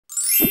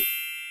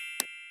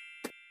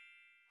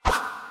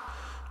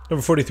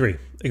Number 43.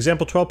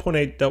 Example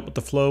 12.8 dealt with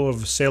the flow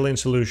of saline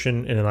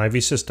solution in an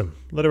IV system.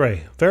 Letter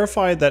A.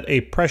 Verify that a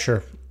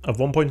pressure of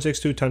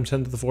 1.62 times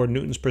 10 to the 4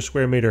 newtons per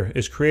square meter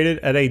is created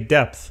at a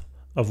depth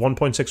of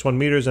 1.61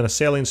 meters in a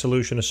saline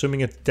solution,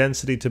 assuming its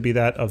density to be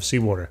that of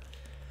seawater.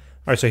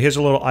 All right, so here's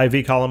a little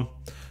IV column,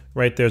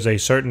 right? There's a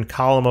certain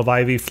column of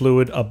IV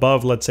fluid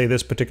above, let's say,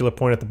 this particular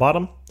point at the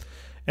bottom.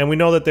 And we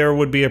know that there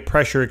would be a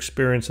pressure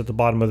experienced at the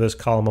bottom of this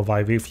column of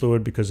IV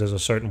fluid because there's a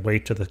certain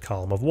weight to the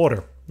column of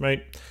water,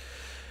 right?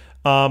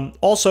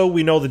 Also,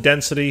 we know the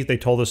density. They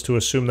told us to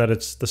assume that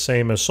it's the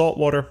same as salt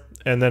water.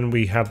 And then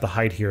we have the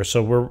height here.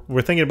 So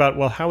we're thinking about,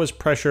 well, how is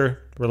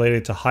pressure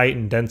related to height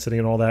and density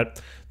and all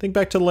that? Think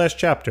back to the last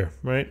chapter,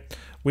 right?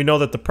 We know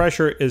that the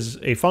pressure is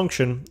a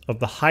function of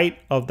the height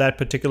of that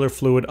particular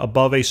fluid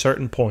above a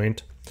certain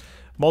point,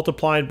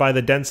 multiplied by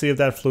the density of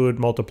that fluid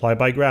multiplied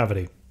by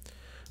gravity.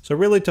 So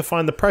really, to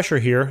find the pressure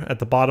here at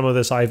the bottom of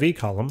this IV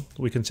column,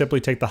 we can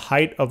simply take the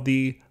height of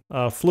the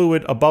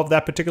fluid above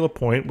that particular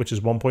point, which is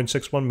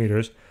 1.61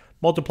 meters,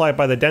 multiply it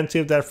by the density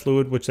of that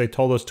fluid, which they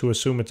told us to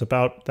assume it's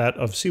about that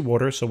of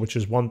seawater, so which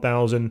is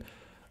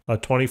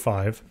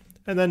 1,025,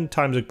 and then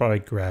times it by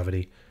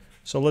gravity.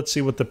 So let's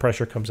see what the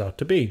pressure comes out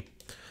to be.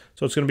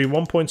 So it's going to be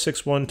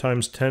 1.61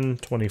 times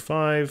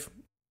 1025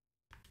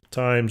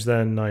 times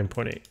then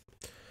 9.8.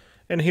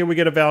 And here we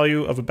get a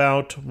value of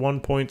about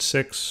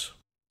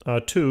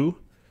 1.62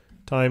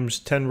 times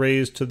 10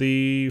 raised to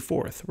the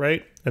 4th,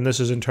 right? And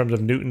this is in terms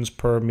of newtons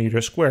per meter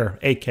square,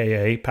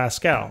 aka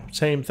Pascal,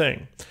 same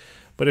thing.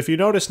 But if you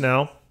notice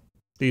now,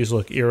 these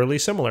look eerily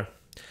similar.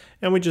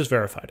 And we just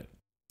verified it.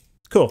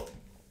 Cool.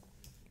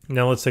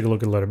 Now let's take a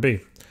look at letter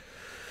B.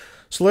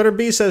 So letter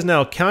B says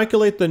now,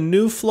 calculate the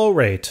new flow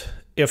rate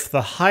if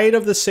the height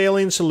of the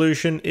saline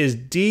solution is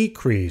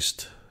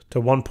decreased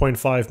to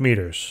 1.5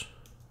 meters.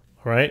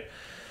 All right?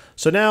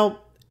 So now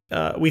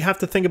we have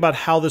to think about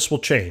how this will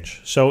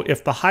change. So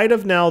if the height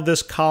of now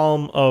this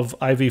column of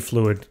IV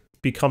fluid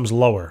becomes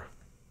lower,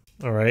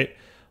 all right,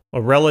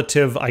 or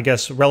relative, I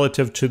guess,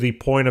 relative to the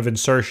point of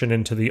insertion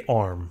into the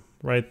arm,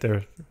 right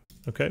there,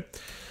 okay?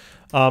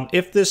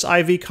 If this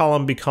IV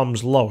column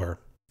becomes lower,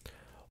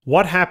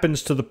 what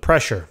happens to the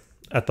pressure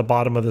at the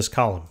bottom of this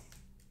column?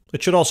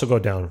 It should also go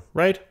down,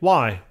 right?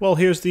 Why? Well,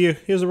 here's the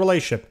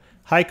relationship.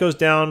 Height goes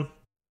down,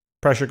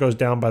 pressure goes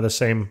down by the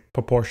same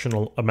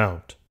proportional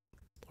amount,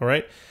 all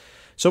right?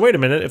 So wait a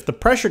minute, if the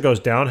pressure goes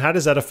down, how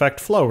does that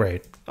affect flow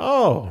rate?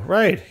 Oh,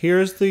 right,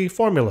 here's the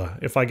formula.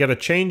 If I get a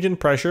change in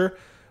pressure,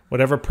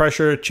 whatever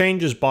pressure it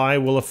changes by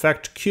will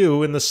affect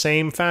Q in the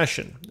same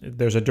fashion.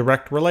 There's a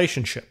direct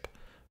relationship,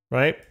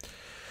 right?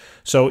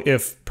 So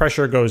if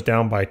pressure goes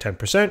down by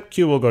 10%,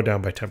 Q will go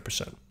down by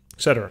 10%,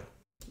 etc.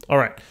 All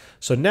right,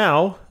 so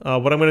now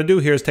what I'm going to do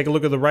here is take a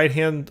look at the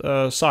right-hand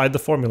side, the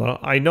formula.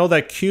 I know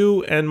that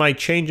Q and my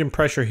change in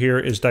pressure here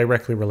is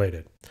directly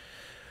related.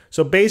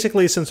 So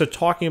basically, since they're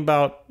talking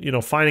about,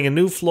 finding a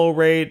new flow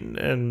rate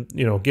and,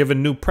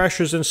 given new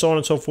pressures and so on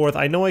and so forth,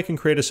 I know I can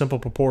create a simple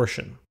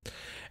proportion.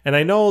 And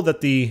I know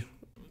that the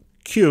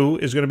Q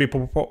is going to be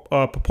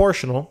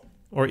proportional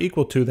or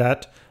equal to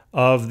that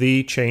of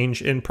the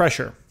change in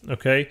pressure,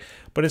 okay?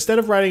 But instead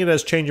of writing it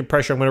as change in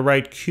pressure, I'm going to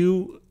write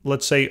Q,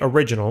 let's say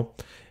original,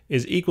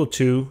 is equal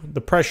to the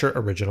pressure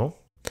original.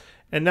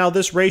 And now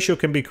this ratio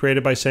can be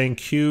created by saying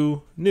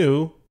Q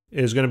new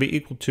is going to be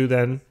equal to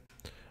then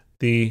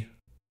the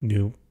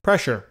new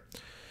pressure.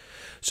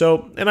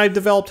 So, and I've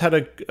developed how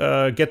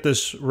to get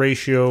this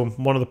ratio,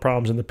 one of the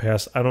problems in the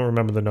past. I don't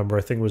remember the number.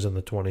 I think it was in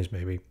the 20s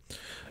maybe.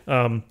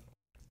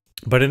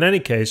 But in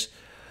any case,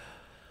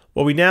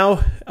 what we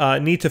now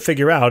need to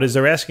figure out is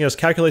they're asking us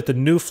calculate the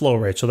new flow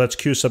rate. So that's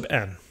Q sub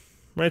n,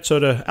 right? So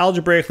to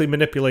algebraically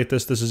manipulate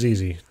this, this is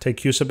easy. Take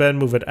Q sub n,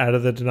 move it out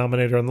of the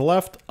denominator on the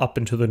left, up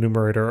into the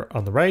numerator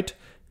on the right.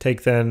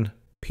 Take then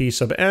P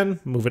sub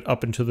n, move it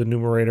up into the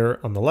numerator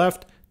on the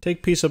left.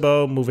 Take P sub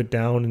O, move it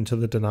down into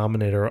the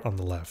denominator on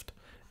the left.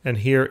 And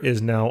here is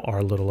now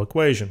our little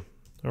equation.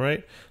 All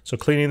right, so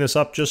cleaning this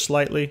up just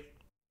slightly.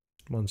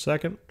 1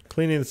 second.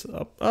 Cleaning this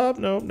up. Oh,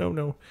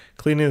 no.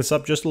 Cleaning this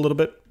up just a little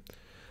bit.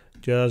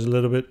 Just a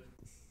little bit.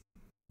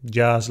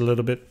 Just a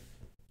little bit.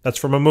 That's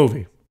from a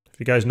movie. If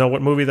you guys know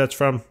what movie that's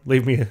from,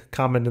 leave me a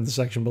comment in the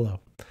section below.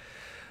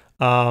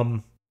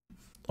 All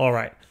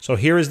right, so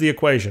here is the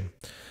equation.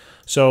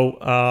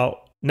 So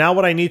now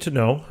what I need to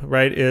know,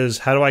 right, is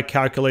how do I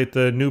calculate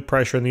the new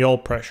pressure and the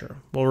old pressure?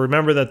 Well,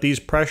 remember that these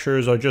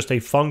pressures are just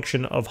a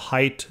function of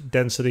height,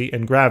 density,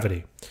 and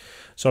gravity.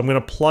 So I'm going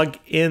to plug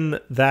in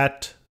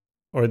that,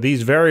 or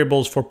these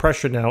variables for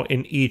pressure now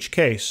in each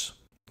case,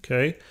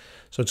 okay?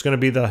 So it's going to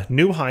be the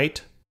new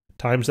height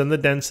times then the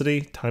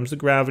density times the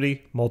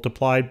gravity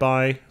multiplied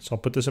by, so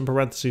I'll put this in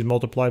parentheses,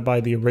 multiplied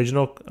by the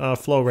original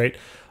flow rate,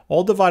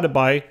 all divided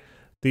by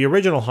the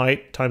original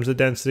height times the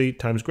density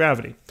times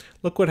gravity.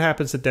 Look what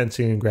happens to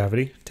density and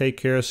gravity. Take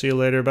care, see you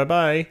later,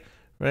 bye-bye,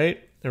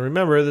 right? And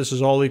remember, this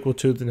is all equal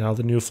to now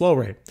the new flow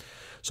rate.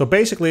 So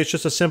basically, it's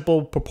just a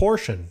simple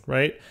proportion,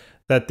 right?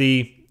 That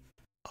the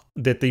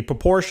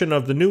proportion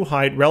of the new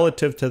height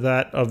relative to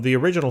that of the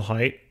original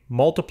height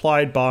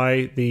multiplied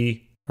by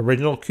the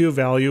original Q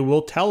value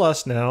will tell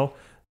us now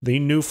the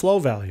new flow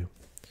value.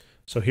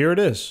 So here it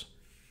is.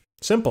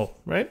 Simple,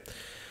 right?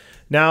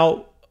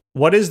 Now,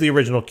 what is the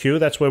original Q?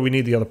 That's where we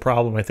need the other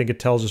problem. I think it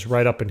tells us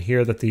right up in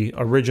here that the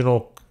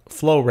original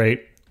flow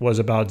rate was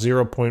about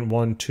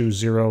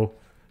 0.120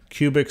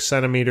 cubic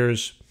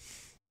centimeters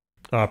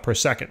per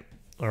second,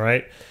 all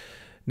right?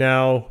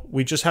 Now,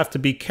 we just have to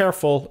be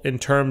careful in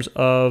terms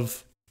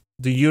of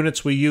the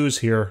units we use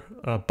here,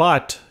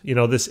 but, you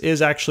know, this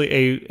is actually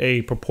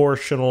a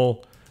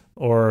proportional,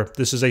 or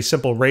this is a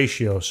simple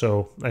ratio,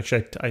 so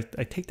actually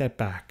I take that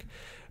back.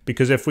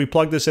 Because if we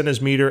plug this in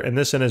as meter and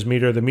this in as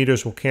meter, the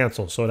meters will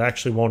cancel, so it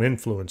actually won't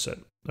influence it,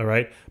 all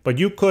right? But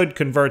you could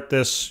convert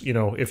this, you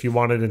know, if you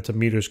wanted into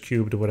meters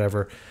cubed or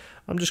whatever.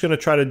 I'm just going to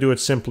try to do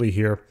it simply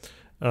here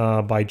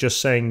by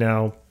just saying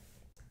now.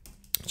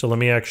 So let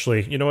me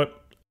actually, you know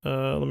what?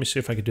 Let me see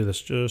if I could do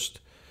this. Just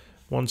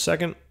 1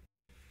 second.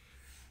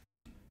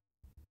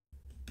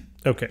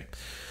 Okay.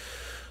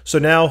 So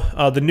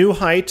now the new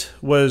height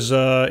was,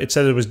 it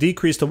said it was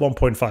decreased to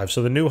 1.5.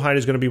 So the new height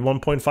is going to be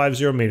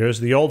 1.50 meters.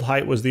 The old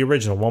height was the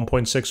original,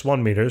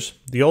 1.61 meters.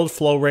 The old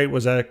flow rate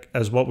was at,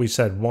 as what we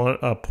said,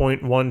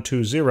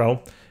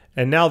 0.120.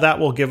 And now that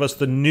will give us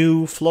the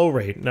new flow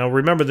rate. Now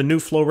remember, the new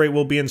flow rate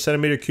will be in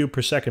centimeter cubed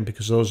per second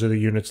because those are the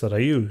units that I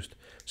used.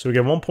 So we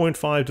get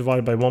 1.5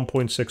 divided by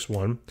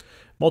 1.61.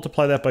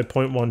 Multiply that by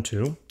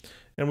 0.12.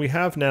 And we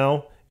have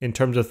now, in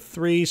terms of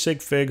 3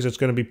 sig figs, it's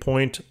going to be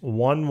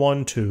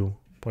 0.112.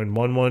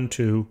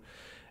 0.112,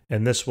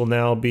 and this will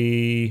now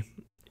be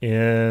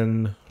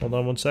in, hold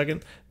on 1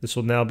 second, this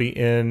will now be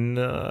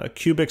in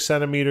cubic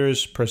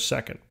centimeters per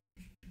second.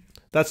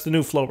 That's the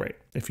new flow rate.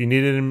 If you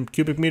need it in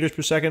cubic meters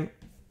per second,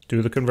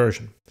 do the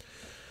conversion.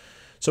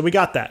 So we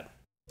got that.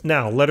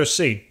 Now, letter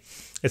C.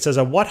 It says,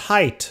 at what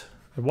height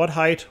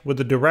would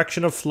the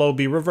direction of flow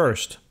be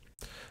reversed?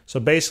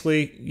 So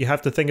basically, you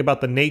have to think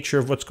about the nature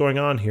of what's going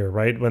on here,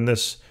 right? When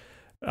this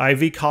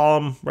IV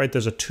column, right,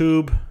 there's a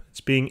tube,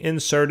 it's being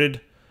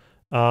inserted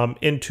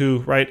into,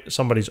 right,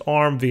 somebody's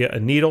arm via a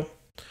needle.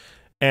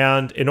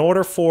 And in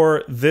order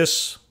for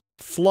this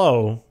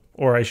flow,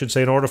 or I should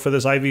say in order for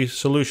this IV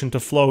solution to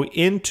flow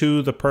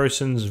into the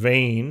person's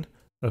vein,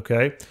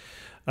 okay,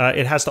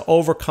 it has to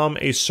overcome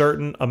a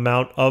certain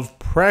amount of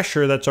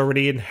pressure that's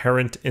already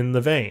inherent in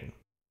the vein.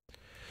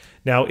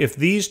 Now, if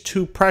these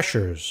two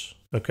pressures,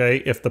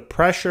 okay, if the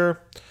pressure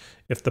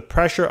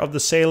of the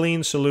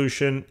saline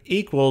solution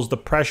equals the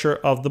pressure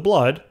of the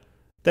blood,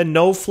 then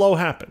no flow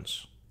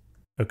happens.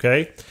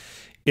 Okay?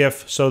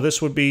 So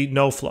this would be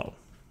no flow.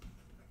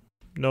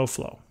 No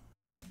flow.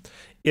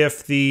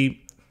 If the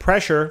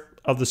pressure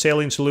of the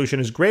saline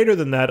solution is greater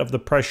than that of the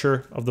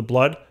pressure of the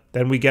blood,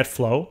 then we get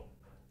flow,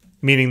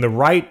 meaning the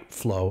right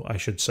flow, I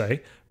should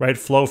say, right?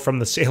 Flow from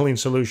the saline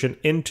solution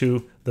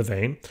into the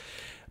vein.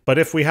 But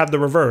if we have the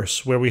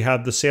reverse, where we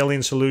have the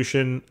saline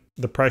solution,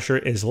 the pressure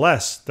is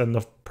less than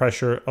the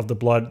pressure of the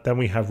blood, then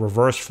we have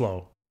reverse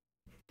flow.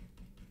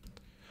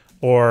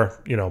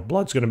 Or, you know,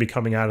 blood's going to be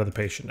coming out of the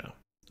patient now.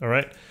 All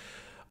right.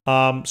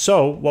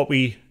 So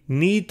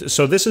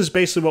this is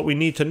basically what we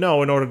need to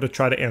know in order to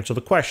try to answer the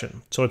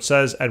question. So it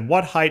says, at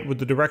what height would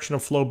the direction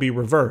of flow be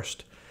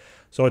reversed?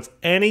 So it's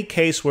any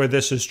case where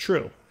this is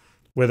true,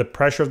 where the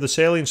pressure of the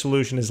saline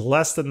solution is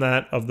less than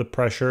that of the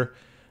pressure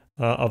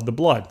of the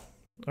blood.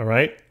 All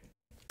right.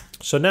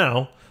 So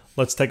now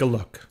let's take a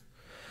look.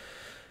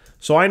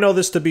 So I know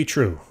this to be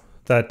true,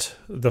 that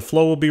the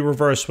flow will be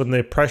reversed when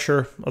the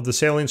pressure of the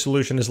saline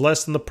solution is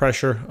less than the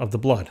pressure of the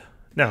blood.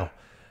 Now,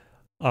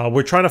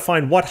 we're trying to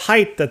find what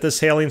height that this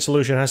saline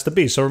solution has to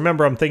be. So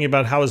remember, I'm thinking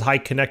about how is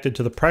height connected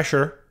to the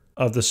pressure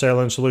of the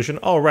saline solution.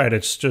 Oh, right,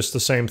 it's just the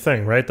same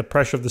thing, right? The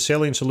pressure of the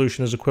saline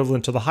solution is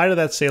equivalent to the height of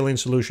that saline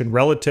solution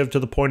relative to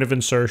the point of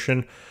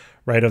insertion,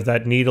 right, of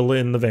that needle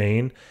in the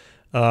vein,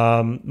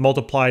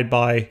 multiplied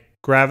by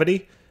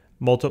gravity.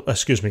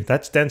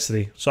 That's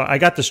density. So I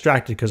got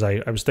distracted because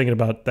I was thinking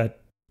about that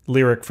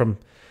lyric from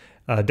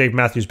Dave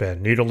Matthews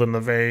Band, needle in the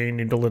vein,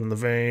 needle in the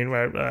vein.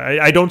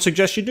 I don't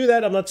suggest you do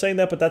that. I'm not saying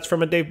that, but that's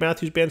from a Dave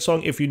Matthews Band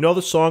song. If you know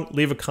the song,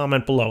 leave a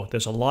comment below.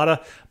 There's a lot of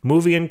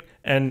movie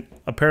and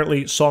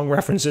apparently song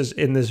references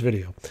in this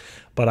video,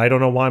 but I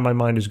don't know why my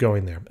mind is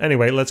going there.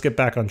 Anyway, let's get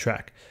back on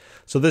track.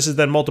 So this is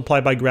then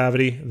multiplied by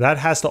gravity. That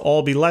has to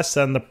all be less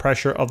than the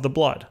pressure of the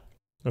blood.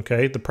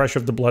 Okay, the pressure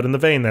of the blood in the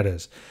vein, that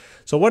is.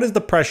 So what is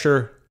the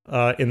pressure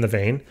in the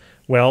vein?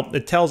 Well,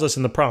 it tells us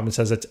in the problem. It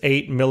says it's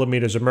 8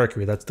 millimeters of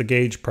mercury. That's the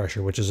gauge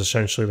pressure, which is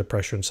essentially the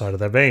pressure inside of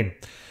that vein.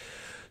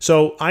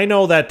 So I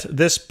know that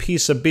this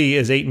piece of B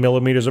is 8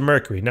 millimeters of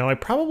mercury. Now, I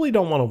probably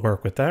don't want to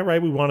work with that,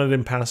 right? We want it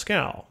in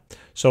Pascal.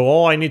 So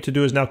all I need to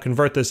do is now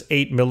convert this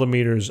 8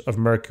 millimeters of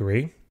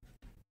mercury,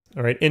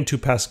 all right, into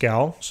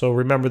Pascal. So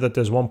remember that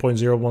there's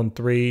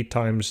 1.013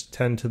 times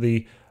 10 to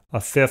the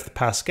 5th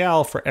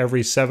Pascal for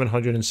every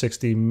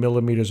 760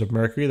 millimeters of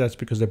mercury. That's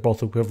because they're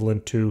both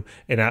equivalent to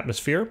an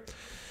atmosphere.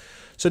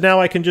 So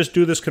now I can just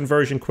do this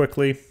conversion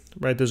quickly,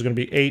 right? There's going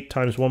to be 8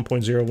 times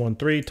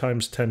 1.013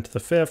 times 10 to the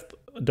 5th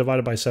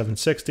divided by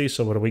 760.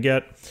 So what do we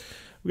get?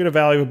 We get a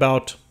value of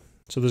about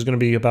So there's going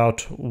to be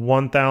about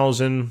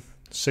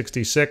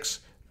 1,066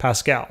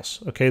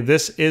 pascals. Okay,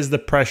 this is the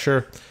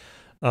pressure.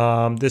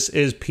 This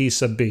is P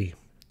sub B.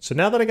 So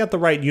now that I got the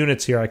right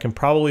units here, I can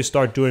probably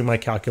start doing my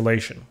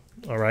calculation.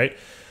 All right.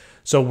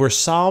 So we're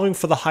solving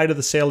for the height of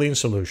the saline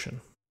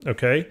solution.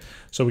 Okay.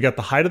 So we got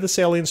the height of the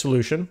saline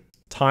solution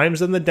times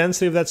then the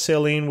density of that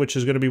saline, which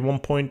is going to be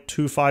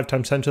 1.25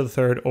 times 10 to the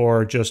third,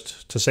 or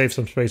just to save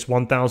some space,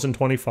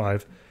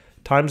 1,025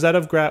 times that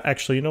of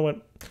actually, you know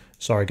what?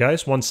 Sorry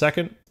guys, 1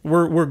 second.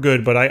 We're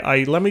good, but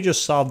let me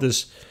just solve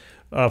this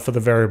for the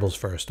variables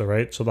first, all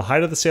right? So the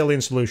height of the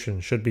saline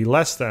solution should be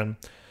less than,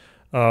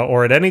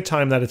 or at any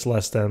time that it's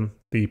less than,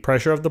 the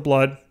pressure of the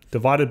blood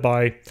divided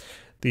by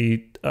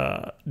the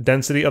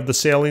density of the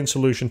saline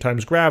solution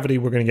times gravity.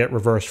 We're going to get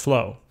reverse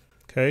flow,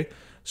 okay?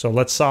 So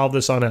let's solve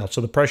this on out.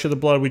 So the pressure of the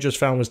blood we just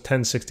found was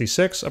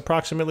 1066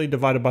 approximately,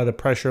 divided by the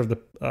pressure of the,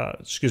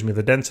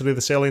 the density of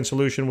the saline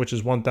solution, which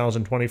is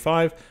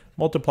 1,025,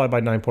 multiplied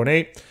by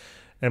 9.8,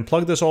 and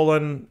plug this all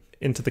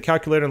into the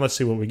calculator, and let's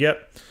see what we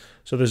get.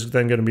 So this is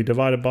then going to be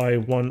divided by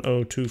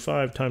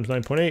 1025 times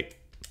 9.8,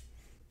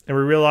 and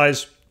we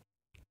realize,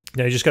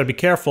 now you just got to be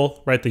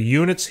careful, right? The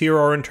units here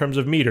are in terms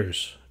of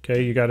meters,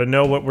 okay? You got to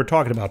know what we're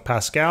talking about,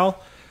 Pascal,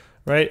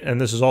 right? And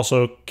this is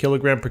also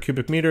kilogram per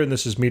cubic meter, and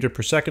this is meter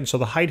per second. So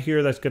the height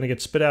here that's going to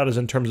get spit out is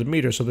in terms of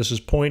meters. So this is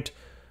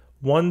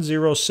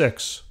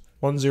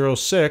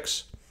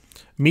 0.106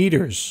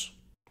 meters,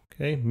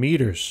 okay?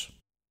 Meters.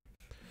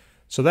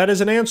 So that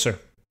is an answer,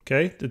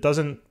 okay? It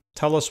doesn't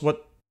tell us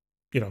what,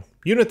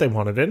 unit they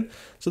want it in.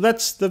 So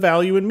that's the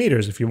value in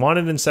meters. If you want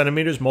it in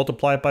centimeters,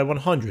 multiply it by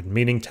 100,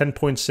 meaning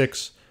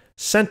 10.6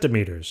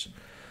 centimeters.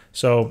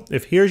 So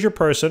if here's your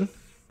person,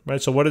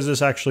 right? So what does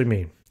this actually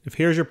mean? If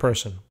here's your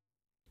person,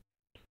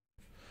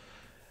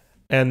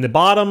 and the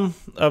bottom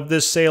of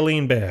this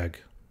saline bag,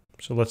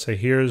 so let's say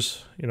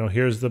here's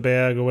the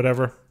bag or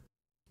whatever,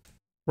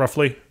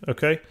 roughly,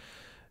 okay?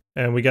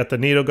 And we got the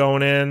needle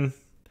going in.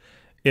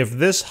 If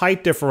this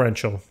height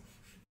differential,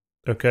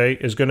 okay,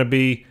 is going to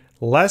be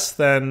less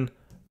than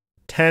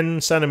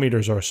 10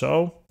 centimeters or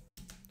so,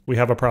 we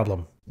have a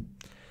problem.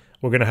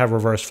 We're going to have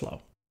reverse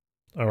flow,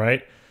 all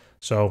right?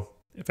 So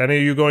if any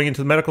of you going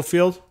into the medical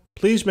field,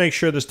 please make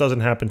sure this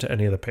doesn't happen to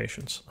any of the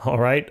patients, all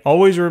right?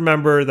 Always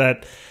remember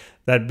that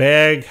that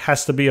bag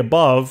has to be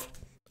above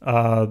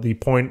the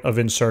point of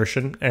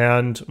insertion,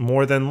 and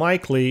more than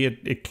likely,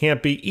 it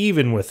can't be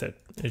even with it.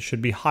 It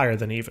should be higher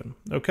than even,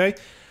 okay?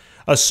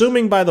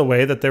 Assuming, by the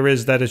way, that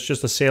it's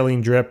just a saline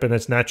drip and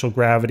it's natural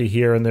gravity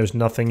here, and there's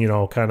nothing,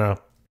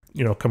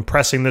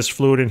 compressing this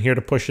fluid in here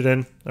to push it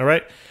in, all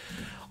right?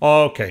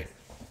 Okay.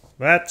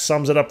 That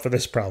sums it up for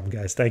this problem,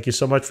 guys. Thank you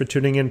so much for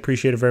tuning in.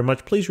 Appreciate it very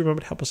much. Please remember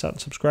to help us out and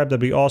subscribe.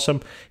 That'd be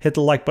awesome. Hit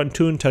the like button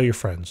too and tell your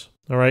friends.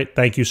 All right?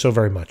 Thank you so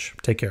very much.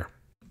 Take care.